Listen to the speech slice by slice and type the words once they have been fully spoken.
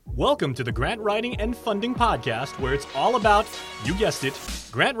Welcome to the Grant Writing and Funding Podcast, where it's all about, you guessed it,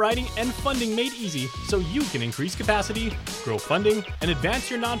 grant writing and funding made easy so you can increase capacity, grow funding, and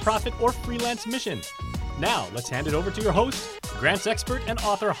advance your nonprofit or freelance mission. Now, let's hand it over to your host, grants expert and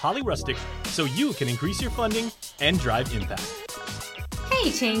author Holly Rustick, so you can increase your funding and drive impact. Hey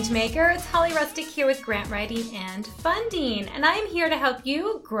Changemaker, it's Holly Rustick here with Grant Writing and Funding, and I am here to help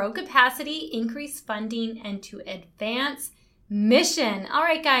you grow capacity, increase funding, and to advance mission. All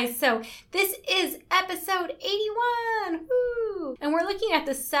right, guys, so this is episode 81. Woo! And we're looking at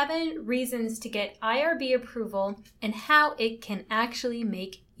the 7 reasons to get IRB approval and how it can actually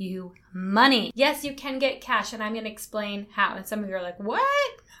make you money. Yes, you can get cash, and I'm going to explain how. And some of you are like,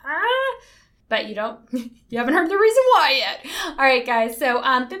 what? Huh? But you haven't heard the reason why yet. All right, guys. So,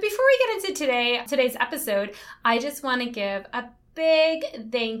 but before we get into today's episode, I just want to give a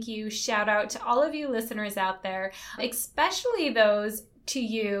big thank you, shout out to all of you listeners out there, especially those to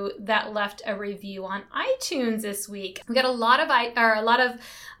you that left a review on iTunes this week. We got a lot of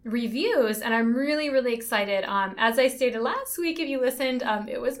reviews, and I'm really, really excited. As I stated last week, if you listened,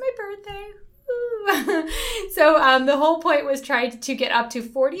 it was my birthday. So the whole point was trying to get up to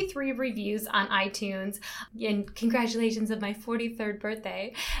 43 reviews on iTunes, and congratulations on my 43rd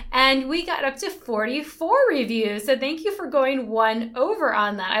birthday. And we got up to 44 reviews. So thank you for going one over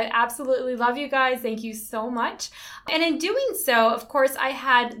on that. I absolutely love you guys. Thank you so much. And in doing so, of course, I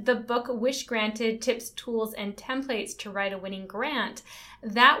had the book Wish Granted: Tips, Tools, and Templates to Write a Winning Grant.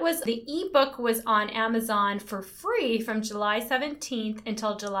 The ebook was on Amazon for free from July 17th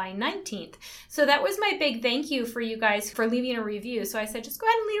until July 19th. So that was my big thank you for you guys for leaving a review. So I said, just go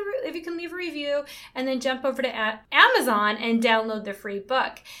ahead and if you can leave a review, and then jump over to Amazon and download the free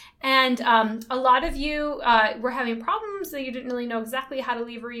book. And a lot of you were having problems that you didn't really know exactly how to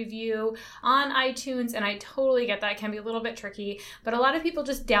leave a review on iTunes, and I totally get that. It can be a little bit tricky, but a lot of people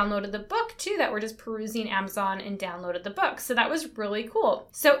just downloaded the book too, that were just perusing Amazon and downloaded the book. So that was really cool.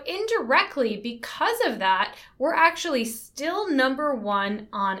 So indirectly, because of that, we're actually still number 1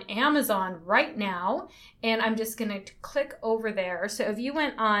 on Amazon right now. And I'm just going to click over there. So if you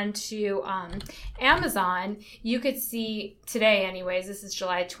went on to Amazon, you could see today, anyways, this is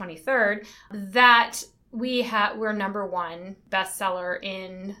July 23rd, that we're number 1 bestseller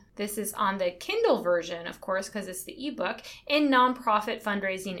in, this is on the Kindle version, of course, because it's the ebook, in nonprofit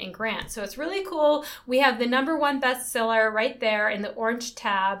fundraising and grants. So it's really cool. We have the number 1 bestseller right there in the orange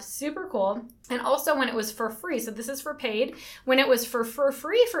tab. Super cool. And also when it was for free, so this is for paid, when it was for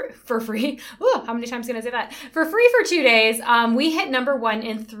free, ooh, how many times can I say that? For free for 2 days, we hit number 1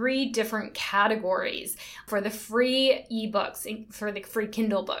 in 3 different categories for the free ebooks, for the free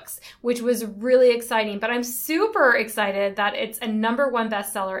Kindle books, which was really exciting. But I'm super excited that it's a number 1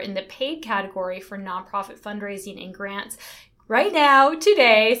 bestseller in the paid category for nonprofit fundraising and grants right now,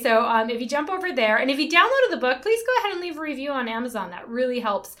 today. So if you jump over there, and if you downloaded the book, please go ahead and leave a review on Amazon. That really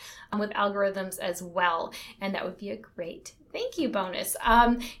helps with algorithms as well. And that would be a great thank you bonus.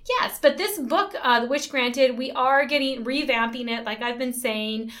 Yes, but this book, The Wish Granted, we are revamping it, like I've been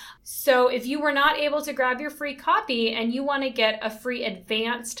saying. So if you were not able to grab your free copy and you want to get a free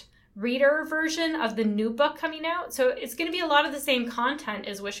advanced reader version of the new book coming out. So it's going to be a lot of the same content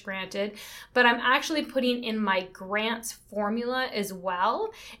as Wish Granted, but I'm actually putting in my grants formula as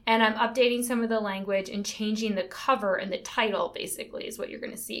well. And I'm updating some of the language and changing the cover and the title, basically, is what you're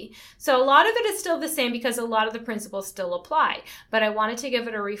going to see. So a lot of it is still the same because a lot of the principles still apply, but I wanted to give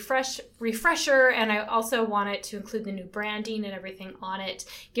it a refresher. And I also wanted to include the new branding and everything on it,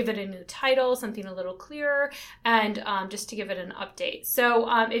 give it a new title, something a little clearer, and just to give it an update. So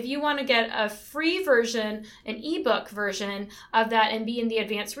if you want to get a free version, an ebook version of that, and be in the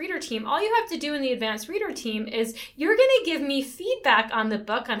advanced reader team, all you have to do in the advanced reader team is you're going to give me feedback on the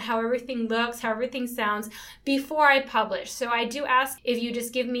book, on how everything looks, how everything sounds before I publish. So I do ask if you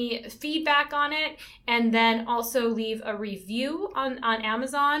just give me feedback on it, and then also leave a review on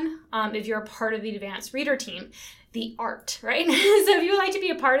Amazon if you're a part of the advanced reader team. The art, right? So if you would like to be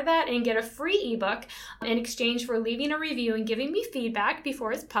a part of that and get a free ebook in exchange for leaving a review and giving me feedback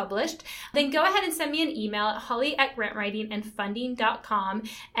before it's published, then go ahead and send me an email at holly@grantwritingandfunding.com,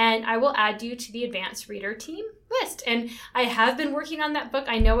 and I will add you to the advanced reader team list. And I have been working on that book.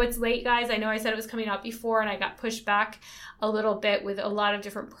 I know it's late, guys. I know I said it was coming out before, and I got pushed back a little bit with a lot of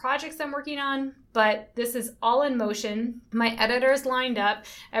different projects I'm working on, but this is all in motion. My editor's lined up.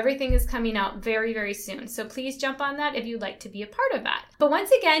 Everything is coming out very, very soon. So please jump on that if you'd like to be a part of that. But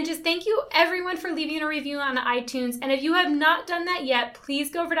once again, just thank you everyone for leaving a review on iTunes. And if you have not done that yet, please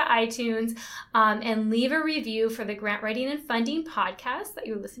go over to iTunes and leave a review for the Grant Writing and Funding podcast that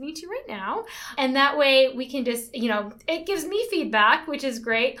you're listening to right now. And that way we can just this, it gives me feedback, which is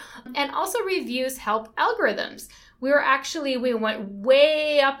great. And also reviews help algorithms. We went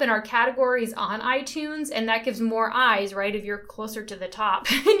way up in our categories on iTunes, and that gives more eyes, right? If you're closer to the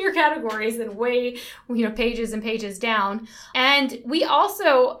top in your categories than way, pages and pages down. And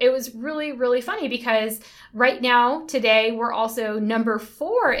it was really, really funny because right now, today, we're also number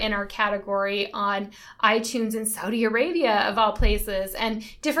 4 in our category on iTunes in Saudi Arabia, of all places. And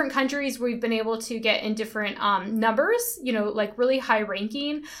different countries we've been able to get in different numbers, like really high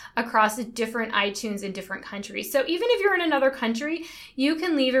ranking across different iTunes in different countries. So even if you're in another country, you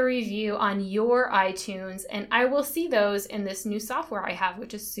can leave a review on your iTunes, and I will see those in this new software I have,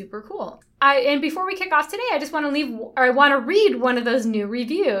 which is super cool. And before we kick off today, I just want to read one of those new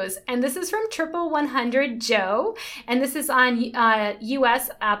reviews. And this is from 100 Joe. And this is on US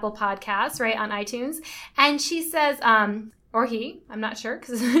Apple Podcasts, right, on iTunes. And she says, or he, I'm not sure,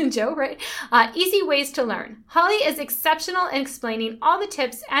 because Joe, right? Easy ways to learn. Holly is exceptional in explaining all the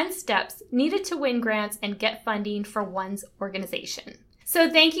tips and steps needed to win grants and get funding for one's organization. So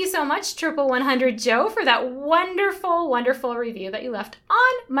thank you so much, 100 Joe, for that wonderful, wonderful review that you left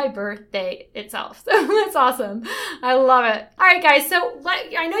on my birthday itself. So that's awesome. I love it. All right, guys. So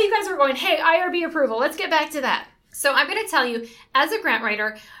I know you guys are going, hey, IRB approval. Let's get back to that. So I'm going to tell you, as a grant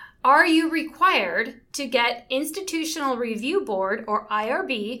writer, are you required to get Institutional Review Board, or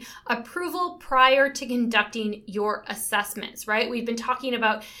IRB, approval prior to conducting your assessments, right? We've been talking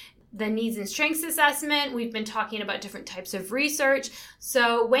about the needs and strengths assessment. We've been talking about different types of research.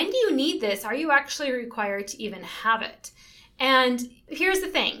 So when do you need this? Are you actually required to even have it? And here's the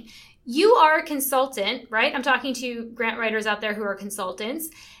thing. You are a consultant, right? I'm talking to grant writers out there who are consultants,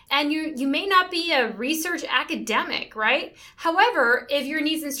 and you may not be a research academic, right? However, if your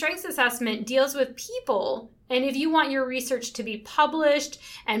needs and strengths assessment deals with people, and if you want your research to be published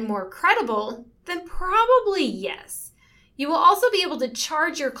and more credible, then probably yes. You will also be able to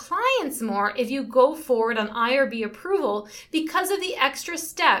charge your clients more if you go forward on IRB approval because of the extra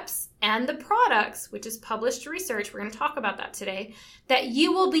steps and the products, which is published research, we're going to talk about that today, that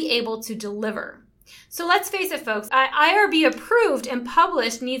you will be able to deliver. So let's face it, folks, IRB approved and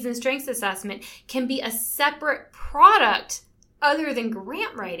published needs and strengths assessment can be a separate product other than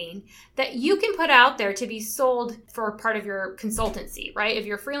grant writing that you can put out there to be sold for part of your consultancy, right? If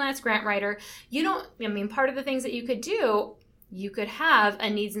you're a freelance grant writer, part of the things that you could do, you could have a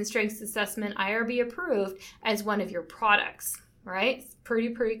needs and strengths assessment IRB approved as one of your products, right? It's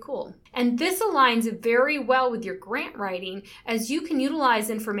pretty cool. And this aligns very well with your grant writing, as you can utilize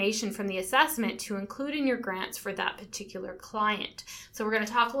information from the assessment to include in your grants for that particular client. So we're going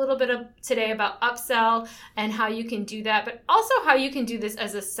to talk a little bit today about upsell and how you can do that, but also how you can do this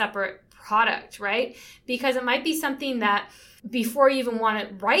as a separate product, right? Because it might be something that before you even want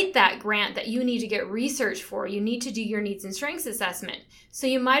to write that grant that you need to get research for, you need to do your needs and strengths assessment. So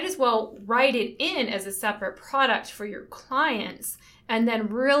you might as well write it in as a separate product for your clients and then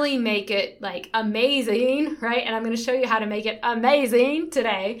really make it like amazing, right? And I'm going to show you how to make it amazing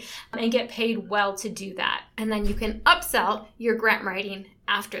today and get paid well to do that. And then you can upsell your grant writing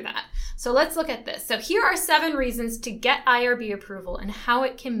after that. So let's look at this. So here are 7 reasons to get IRB approval and how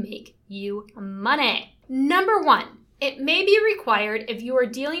it can make you money. Number 1, it may be required if you are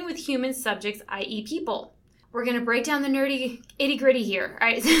dealing with human subjects, i.e. people. We're going to break down the nerdy itty-gritty here. All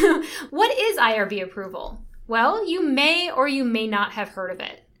right, so what is IRB approval? Well, you may or you may not have heard of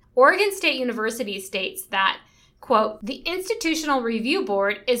it. Oregon State University states that, quote, the Institutional Review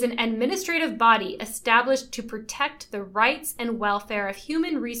Board is an administrative body established to protect the rights and welfare of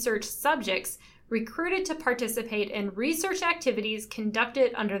human research subjects recruited to participate in research activities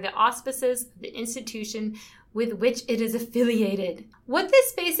conducted under the auspices of the institution with which it is affiliated. What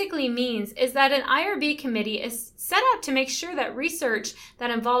this basically means is that an IRB committee is set up to make sure that research that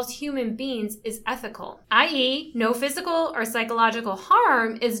involves human beings is ethical, i.e., no physical or psychological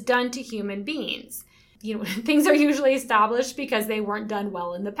harm is done to human beings. Things are usually established because they weren't done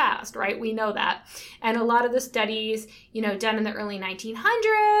well in the past, right? We know that. And a lot of the studies, done in the early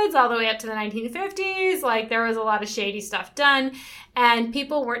 1900s, all the way up to the 1950s, there was a lot of shady stuff done, and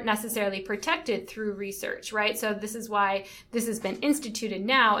people weren't necessarily protected through research, right? So this is why this has been instituted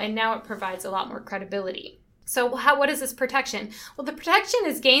now, and now it provides a lot more credibility. So what is this protection? Well, the protection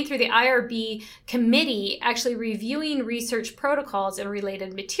is gained through the IRB committee actually reviewing research protocols and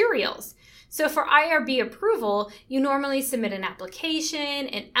related materials. So for IRB approval, you normally submit an application,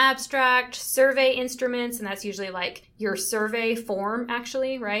 an abstract, survey instruments, and that's usually your survey form,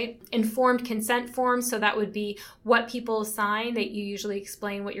 actually, right? Informed consent form. So that would be what people sign, that you usually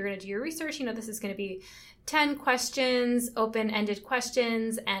explain what you're going to do your research. This is going to be 10 questions, open-ended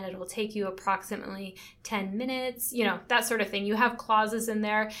questions, and it'll take you approximately 10 minutes, that sort of thing. You have clauses in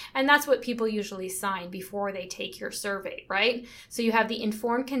there, and that's what people usually sign before they take your survey, right? So you have the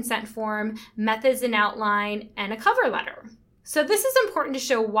informed consent form, methods and outline, and a cover letter. So this is important to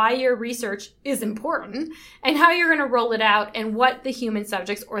show why your research is important and how you're going to roll it out and what the human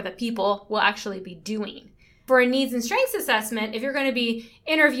subjects or the people will actually be doing. For a needs and strengths assessment, if you're going to be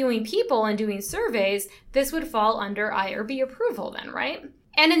interviewing people and doing surveys, this would fall under IRB approval then, right?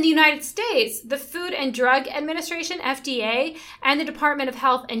 And in the United States, the Food and Drug Administration, FDA, and the Department of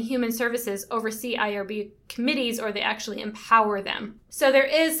Health and Human Services oversee IRB committees, or they actually empower them. So there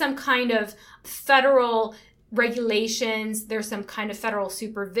is some kind of federal regulations, there's some kind of federal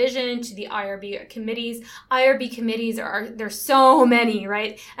supervision to the IRB committees. IRB committees there's so many,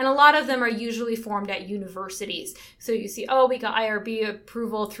 right? And a lot of them are usually formed at universities. So you see, we got IRB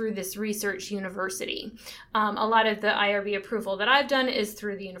approval through this research university. A lot of the IRB approval that I've done is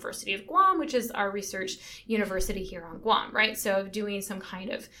through the University of Guam, which is our research university here on Guam, right? So doing some kind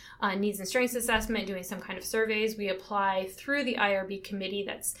of needs and strengths assessment, doing some kind of surveys, we apply through the IRB committee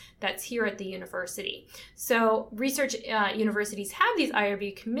that's here at the university. So research universities have these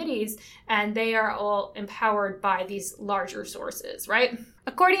IRB committees, and they are all empowered by these larger sources, right?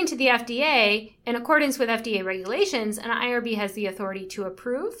 According to the FDA, in accordance with FDA regulations, an IRB has the authority to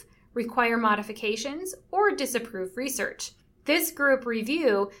approve, require modifications, or disapprove research. This group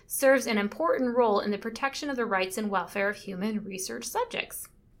review serves an important role in the protection of the rights and welfare of human research subjects.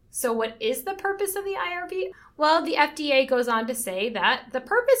 So what is the purpose of the IRB? Well, the FDA goes on to say that the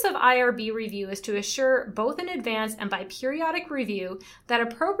purpose of IRB review is to assure both in advance and by periodic review that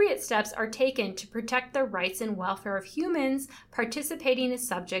appropriate steps are taken to protect the rights and welfare of humans participating as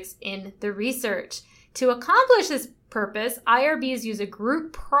subjects in the research. To accomplish this purpose, IRBs use a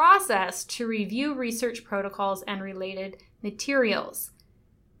group process to review research protocols and related materials.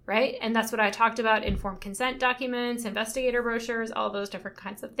 Right? And that's what I talked about, informed consent documents, investigator brochures, all those different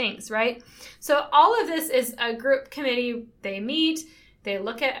kinds of things, right? So all of this is a group committee. They meet, they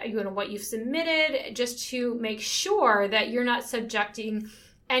look at what you've submitted just to make sure that you're not subjecting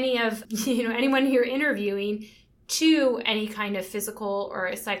anyone you're interviewing to any kind of physical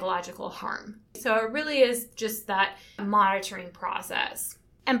or psychological harm. So it really is just that monitoring process.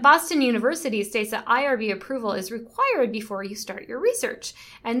 And Boston University states that IRB approval is required before you start your research.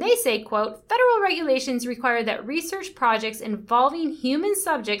 And they say, quote, federal regulations require that research projects involving human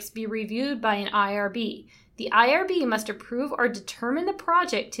subjects be reviewed by an IRB. The IRB must approve or determine the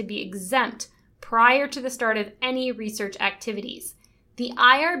project to be exempt prior to the start of any research activities. The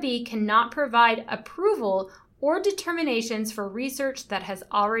IRB cannot provide approval or determinations for research that has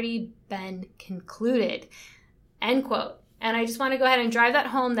already been concluded, end quote. And I just want to go ahead and drive that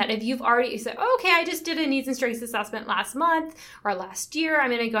home that if you've already said, okay, I just did a needs and strengths assessment last month or last year,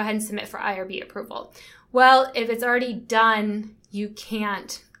 I'm going to go ahead and submit for IRB approval. Well, if it's already done, you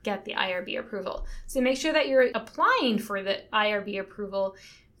can't get the IRB approval. So make sure that you're applying for the IRB approval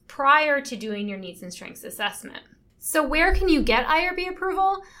prior to doing your needs and strengths assessment. So where can you get IRB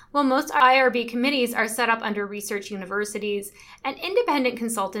approval? Well, most IRB committees are set up under research universities, and independent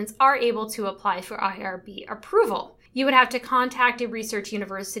consultants are able to apply for IRB approval. You would have to contact a research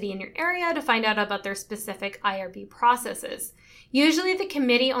university in your area to find out about their specific IRB processes. Usually the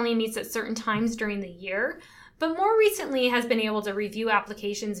committee only meets at certain times during the year, but more recently has been able to review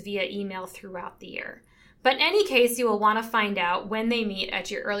applications via email throughout the year. But in any case, you will want to find out when they meet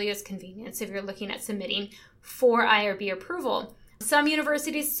at your earliest convenience if you're looking at submitting for IRB approval. Some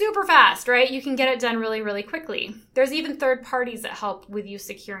universities super fast, right? You can get it done really, really quickly. There's even third parties that help with you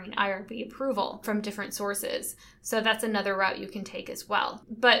securing IRB approval from different sources. So that's another route you can take as well.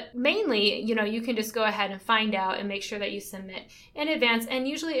 But mainly, you can just go ahead and find out and make sure that you submit in advance. And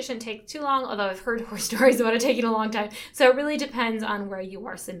usually it shouldn't take too long, although I've heard horror stories about it taking a long time. So it really depends on where you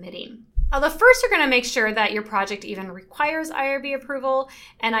are submitting. Although first you're going to make sure that your project even requires IRB approval,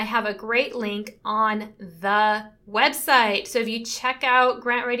 and I have a great link on the website. So if you check out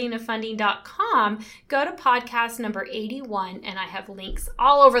grantwritingandfunding.com, go to podcast number 81, and I have links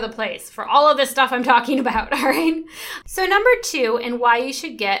all over the place for all of this stuff I'm talking about, all right? So number 2, and why you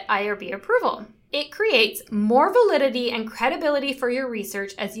should get IRB approval. It creates more validity and credibility for your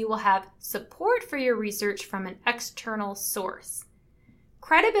research as you will have support for your research from an external source.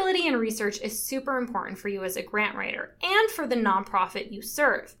 Credibility in research is super important for you as a grant writer and for the nonprofit you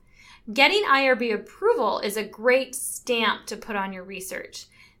serve. Getting IRB approval is a great stamp to put on your research.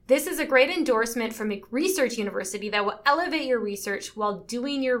 This is a great endorsement from a research university that will elevate your research while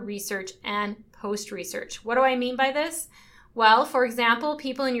doing your research and post-research. What do I mean by this? Well, for example,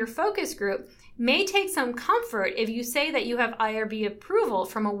 people in your focus group may take some comfort if you say that you have IRB approval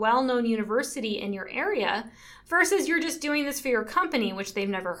from a well-known university in your area versus you're just doing this for your company, which they've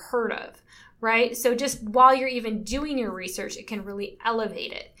never heard of, right? So just while you're even doing your research, it can really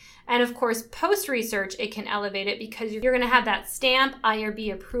elevate it. And of course, post-research, it can elevate it because you're going to have that stamp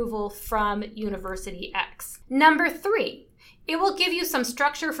IRB approval from University X. Number 3, it will give you some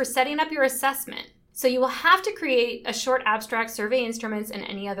structure for setting up your assessment. So you will have to create a short abstract, survey instruments, and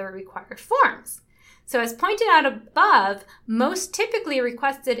any other required forms. So as pointed out above, most typically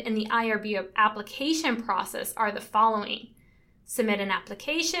requested in the IRB application process are the following: submit an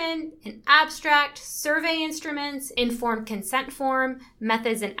application, an abstract, survey instruments, informed consent form,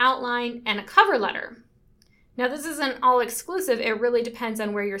 methods and outline, and a cover letter. Now this isn't all exclusive. It really depends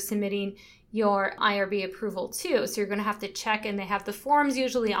on where you're submitting your IRB approval to. So you're going to have to check, and they have the forms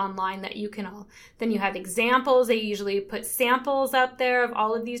usually online that you can all, then you have examples. They usually put samples up there of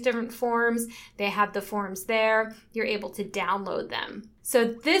all of these different forms. They have the forms there. You're able to download them. So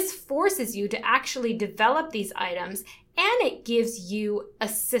this forces you to actually develop these items, and it gives you a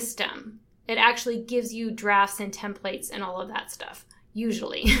system. It actually gives you drafts and templates and all of that stuff,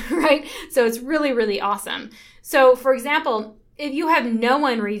 usually, right? So it's really, really awesome. So for example, if you have no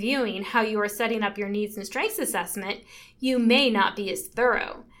one reviewing how you are setting up your needs and strengths assessment, you may not be as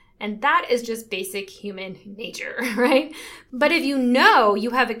thorough. And that is just basic human nature, right? But if you know you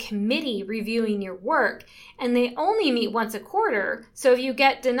have a committee reviewing your work and they only meet once a quarter, so if you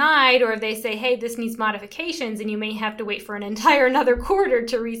get denied or if they say, hey, this needs modifications and you may have to wait for an entire another quarter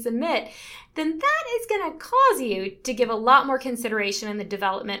to resubmit, then that is going to cause you to give a lot more consideration in the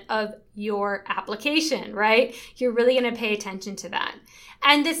development of your application, right? You're really going to pay attention to that.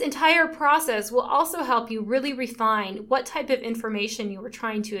 And this entire process will also help you really refine what type of information you are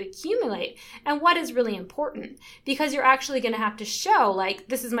trying to accumulate and what is really important, because you're actually going to have to show, like,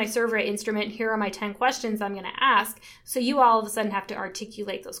 this is my survey instrument, here are my 10 questions I'm going to ask. So you all of a sudden have to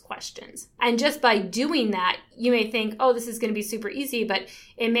articulate those questions. And just by doing that, you may think, oh, this is going to be super easy, but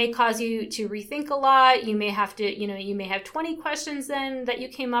it may cause you to rethink a lot. You may have to, you may have 20 questions then that you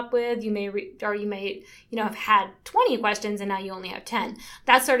came up with. You may have had 20 questions and now you only have 10.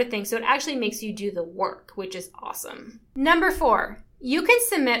 That sort of thing. So it actually makes you do the work, which is awesome. Number 4, you can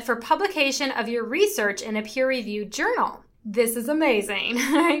submit for publication of your research in a peer-reviewed journal. This is amazing,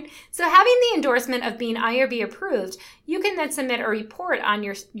 right? So having the endorsement of being IRB approved, you can then submit a report on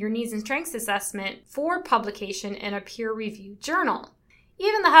your needs and strengths assessment for publication in a peer-reviewed journal.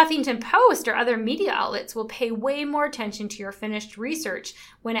 Even the Huffington Post or other media outlets will pay way more attention to your finished research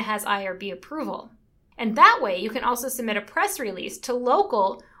when it has IRB approval. And that way, you can also submit a press release to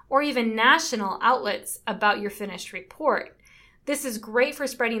local or even national outlets about your finished report. This is great for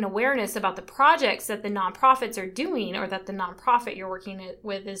spreading awareness about the projects that the nonprofits are doing or that the nonprofit you're working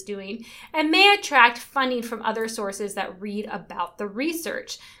with is doing, and may attract funding from other sources that read about the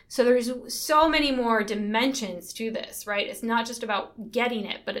research. So there's so many more dimensions to this, right? It's not just about getting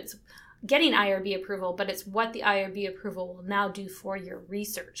it, but it's getting IRB approval, but it's what the IRB approval will now do for your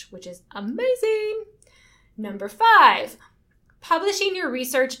research, which is amazing. Number 5, publishing your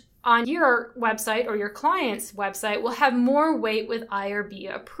research on your website or your client's website will have more weight with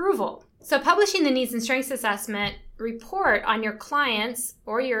IRB approval. So publishing the needs and strengths assessment report on your client's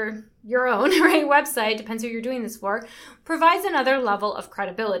or your own right website, depends who you're doing this for, provides another level of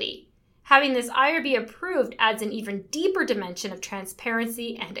credibility. Having this IRB approved adds an even deeper dimension of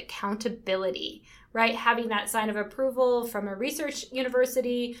transparency and accountability, right? Having that sign of approval from a research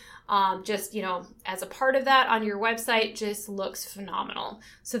university, as a part of that on your website just looks phenomenal.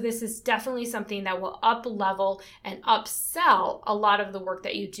 So this is definitely something that will up-level and upsell a lot of the work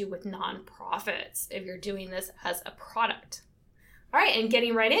that you do with nonprofits if you're doing this as a product. All right, and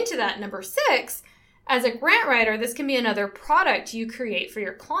getting right into that, number 6, as a grant writer, this can be another product you create for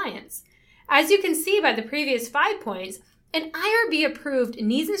your clients. As you can see by the previous 5 points, an IRB-approved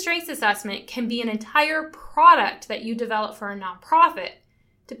needs and strengths assessment can be an entire product that you develop for a nonprofit.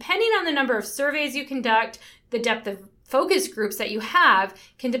 Depending on the number of surveys you conduct, the depth of focus groups that you have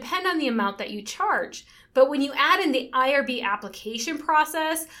can depend on the amount that you charge. But when you add in the IRB application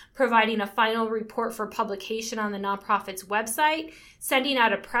process, providing a final report for publication on the nonprofit's website, sending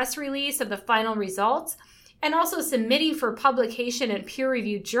out a press release of the final results, and also submitting for publication in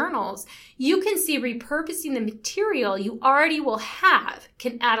peer-reviewed journals, you can see repurposing the material you already will have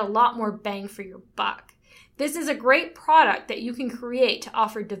can add a lot more bang for your buck. This is a great product that you can create to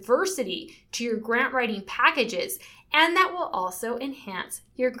offer diversity to your grant writing packages and that will also enhance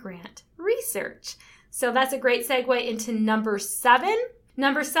your grant research. So that's a great segue into number 7.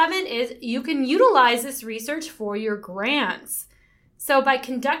 Number 7 is you can utilize this research for your grants. So by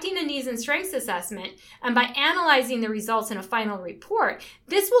conducting a needs and strengths assessment and by analyzing the results in a final report,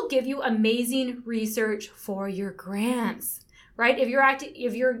 this will give you amazing research for your grants, right?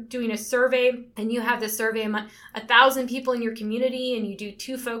 If you're doing a survey and you have the survey among 1,000 people in your community and you do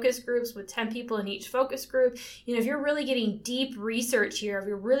 2 focus groups with 10 people in each focus group, if you're really getting deep research here, if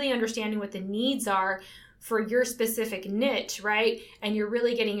you're really understanding what the needs are for your specific niche, right? And you're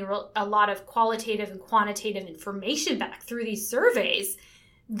really getting a lot of qualitative and quantitative information back through these surveys,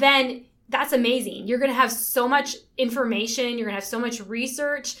 then that's amazing. You're going to have so much information. You're going to have so much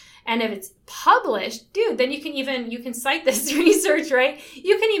research. And if it's published, dude, then you can cite this research, right?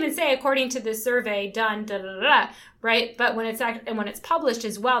 You can even say, according to this survey done, right? But when it's published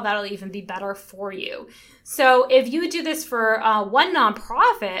as well, that'll even be better for you. So if you do this for one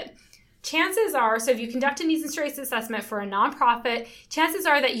nonprofit, chances are, so if you conduct a needs and strengths assessment for a nonprofit, chances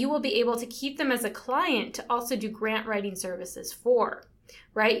are that you will be able to keep them as a client to also do grant writing services for,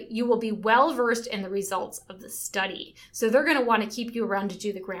 right? You will be well versed in the results of the study. So they're going to want to keep you around to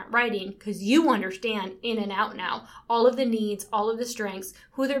do the grant writing because you understand in and out now all of the needs, all of the strengths,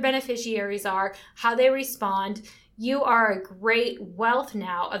 who their beneficiaries are, how they respond. You are a great wealth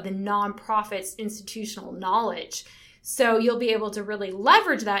now of the nonprofit's institutional knowledge. So you'll be able to really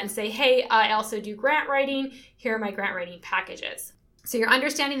leverage that and say, hey, I also do grant writing. Here are my grant writing packages. So you're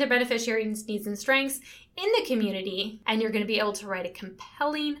understanding the beneficiaries' needs and strengths in the community, and you're going to be able to write a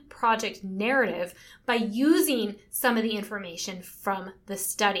compelling project narrative by using some of the information from the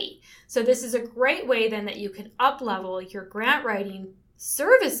study. So this is a great way then that you can up-level your grant writing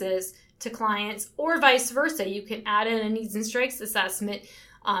services to clients, or vice versa. You can add in a needs and strengths assessment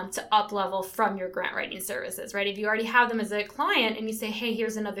to up-level from your grant writing services, right? If you already have them as a client and you say, hey,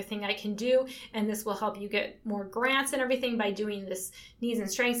 here's another thing I can do, and this will help you get more grants and everything by doing this needs and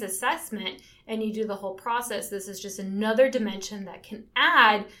strengths assessment, and you do the whole process, this is just another dimension that can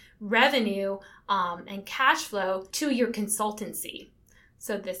add revenue and cash flow to your consultancy.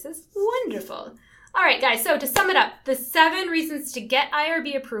 So this is wonderful. All right, guys, so to sum it up, the 7 reasons to get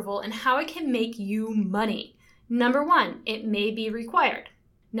IRB approval and how it can make you money. Number 1, it may be required.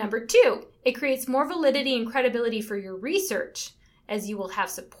 Number 2, it creates more validity and credibility for your research, as you will have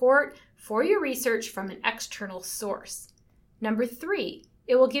support for your research from an external source. Number 3,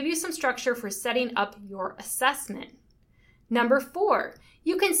 it will give you some structure for setting up your assessment. Number 4,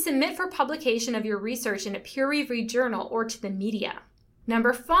 you can submit for publication of your research in a peer-reviewed journal or to the media.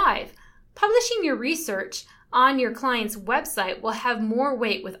 Number 5, publishing your research on your client's website will have more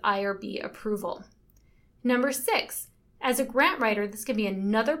weight with IRB approval. Number 6, as a grant writer, this can be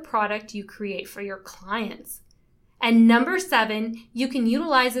another product you create for your clients. And number 7, you can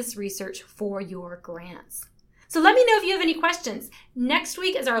utilize this research for your grants. So let me know if you have any questions. Next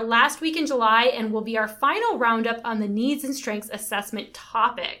week is our last week in July and will be our final roundup on the needs and strengths assessment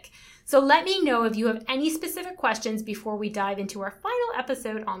topic. So let me know if you have any specific questions before we dive into our final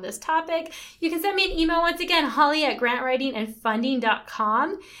episode on this topic. You can send me an email once again,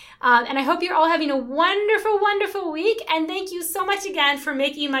 holly@grantwritingandfunding.com. And I hope you're all having a wonderful, wonderful week. And thank you so much again for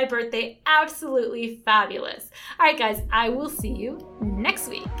making my birthday absolutely fabulous. All right, guys, I will see you next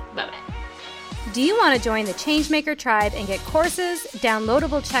week. Bye-bye. Do you want to join the Changemaker Tribe and get courses,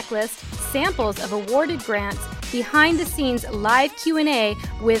 downloadable checklists, samples of awarded grants, behind-the-scenes live Q&A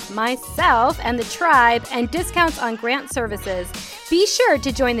with myself and the tribe, and discounts on grant services? Be sure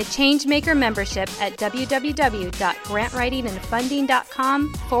to join the Changemaker membership at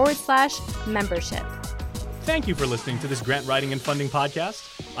www.grantwritingandfunding.com/membership. Thank you for listening to this Grant Writing and Funding podcast.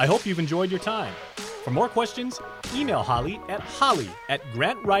 I hope you've enjoyed your time. For more questions, email Holly at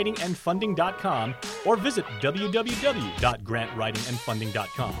grantwritingandfunding.com or visit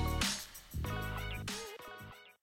www.grantwritingandfunding.com.